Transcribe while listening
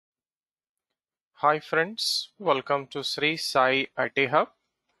Hi friends, welcome to Sri Sai IT Hub.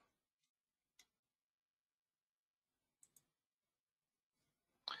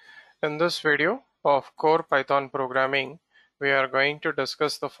 In this video of core Python programming, we are going to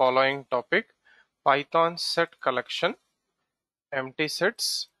discuss the following topic: Python set collection, empty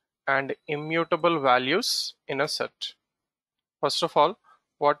sets, and immutable values in a set. First of all,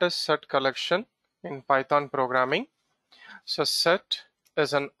 what is set collection in Python programming? So set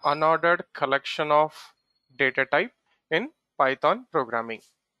is an unordered collection of data type in Python programming.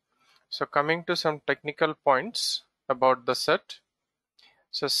 So coming to some technical points about the set.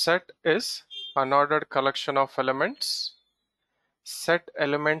 So set is unordered collection of elements. Set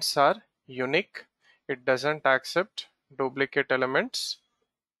elements are unique. It doesn't accept duplicate elements.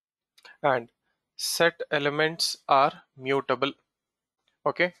 And set elements are mutable.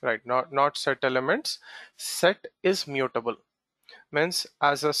 Okay, right, not set elements. Set is mutable. Means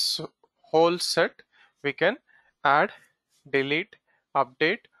as a whole set, we can add, delete,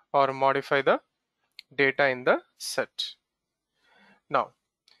 update, or modify the data in the set. Now,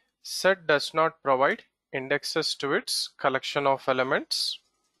 set does not provide indexes to its collection of elements,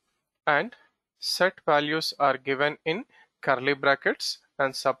 and set values are given in curly brackets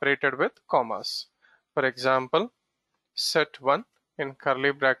and separated with commas. For example, set 1 in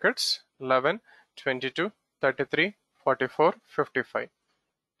curly brackets 11, 22, 33, 44, 55.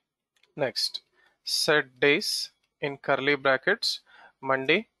 Next, set days in curly brackets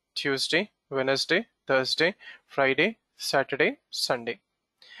Monday, Tuesday, Wednesday, Thursday, Friday, Saturday, Sunday.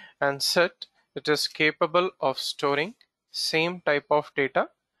 And set it is capable of storing same type of data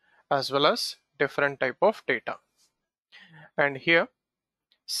as well as different type of data. And here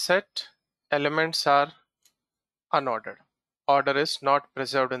set elements are unordered. Order is not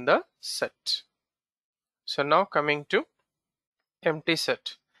preserved in the set. So now coming to empty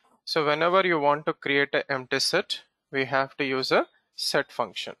set. So whenever you want to create an empty set, we have to use a set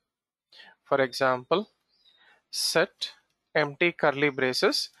function. For example, set empty curly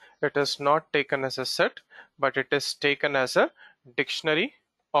braces, it is not taken as a set, but it is taken as a dictionary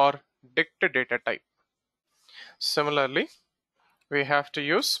or dict data type. Similarly, we have to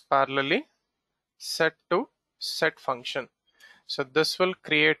use parallelly set to set function. So this will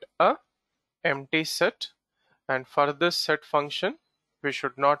create a empty set, and for this set function we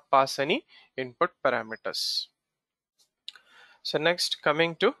should not pass any input parameters. So next,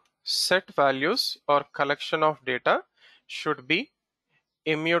 coming to set values or collection of data should be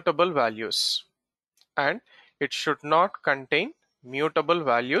immutable values, and it should not contain mutable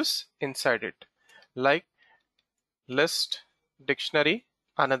values inside it, like list, dictionary,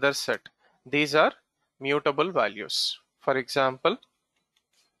 another set. These are mutable values. For example,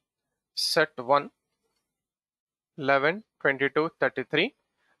 set 1 11, 22, 33,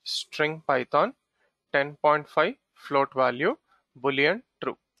 string Python 10.5, float value, boolean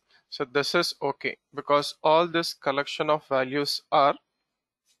true. So this is okay because all this collection of values are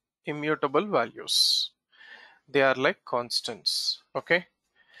immutable values. They are like constants. Okay,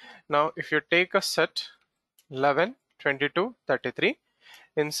 now if you take a set 11, 22, 33,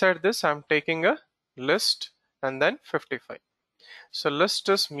 inside this I'm taking a list and then 55. So list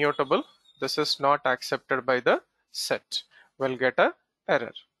is mutable. This is not accepted by the set. We'll get a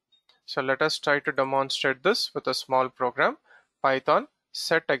error. So let us try to demonstrate this with a small program, Python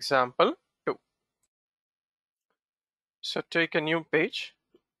set example 2. So take a new page.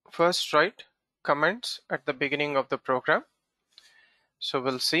 First write comments at the beginning of the program. So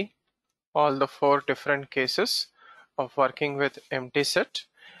we'll see all the 4 different cases of working with empty set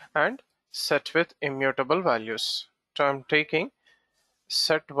and set with immutable values. So I'm taking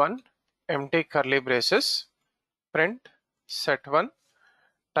set 1 empty curly braces, print set 1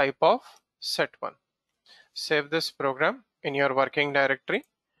 type of set 1. Save this program in your working directory.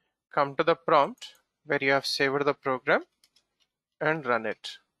 Come to the prompt where you have saved the program and run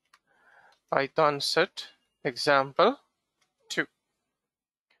it. Python set example 2.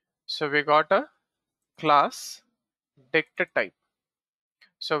 So we got a class Datatype.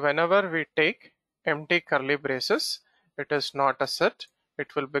 So whenever we take empty curly braces, it is not a set.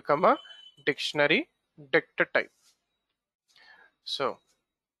 It will become a dictionary Datatype. So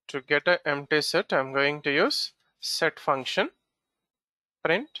to get an empty set, I'm going to use set function,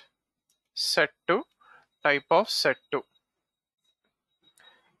 print set2 type of set2.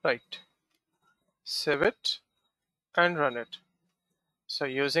 Right, save it and run it. So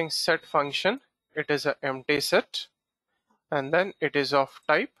using set function, it is an empty set and then it is of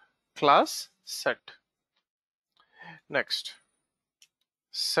type class set. Next,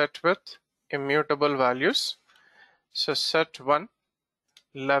 set with immutable values. So set 1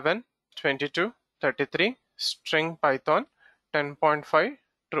 11, 22, 33 string Python 10.5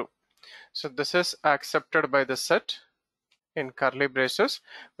 true. So this is accepted by the set in curly braces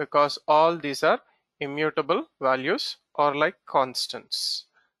because all these are immutable values or like constants.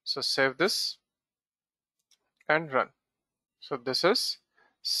 So save this and run. So this is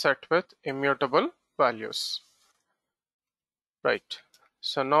set with immutable values. Right.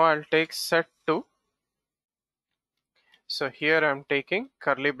 So now I'll take set 2. So here I'm taking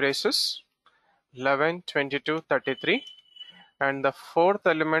curly braces 11, 22, 33, and the fourth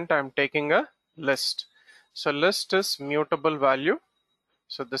element I'm taking a list. So list is mutable value.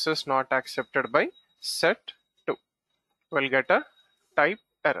 So this is not accepted by set 2. We'll get a type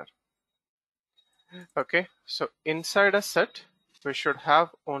error. Okay, so inside a set we should have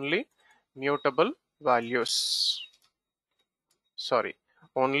only mutable values. Sorry,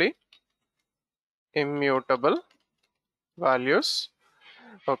 only immutable values.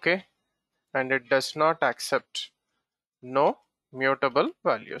 Okay, and it does not accept no mutable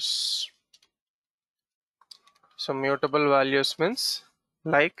values. So mutable values means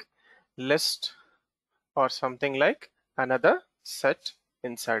like list or something like another set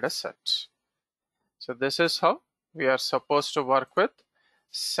inside a set. So this is how we are supposed to work with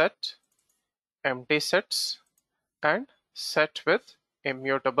set, empty sets, and set with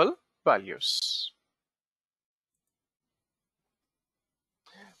immutable values.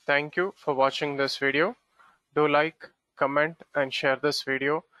 Thank you for watching this video. Do like, comment, and share this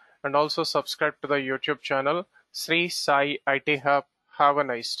video, and also subscribe to the YouTube channel Sri Sai IT Hub. Have a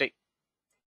nice day.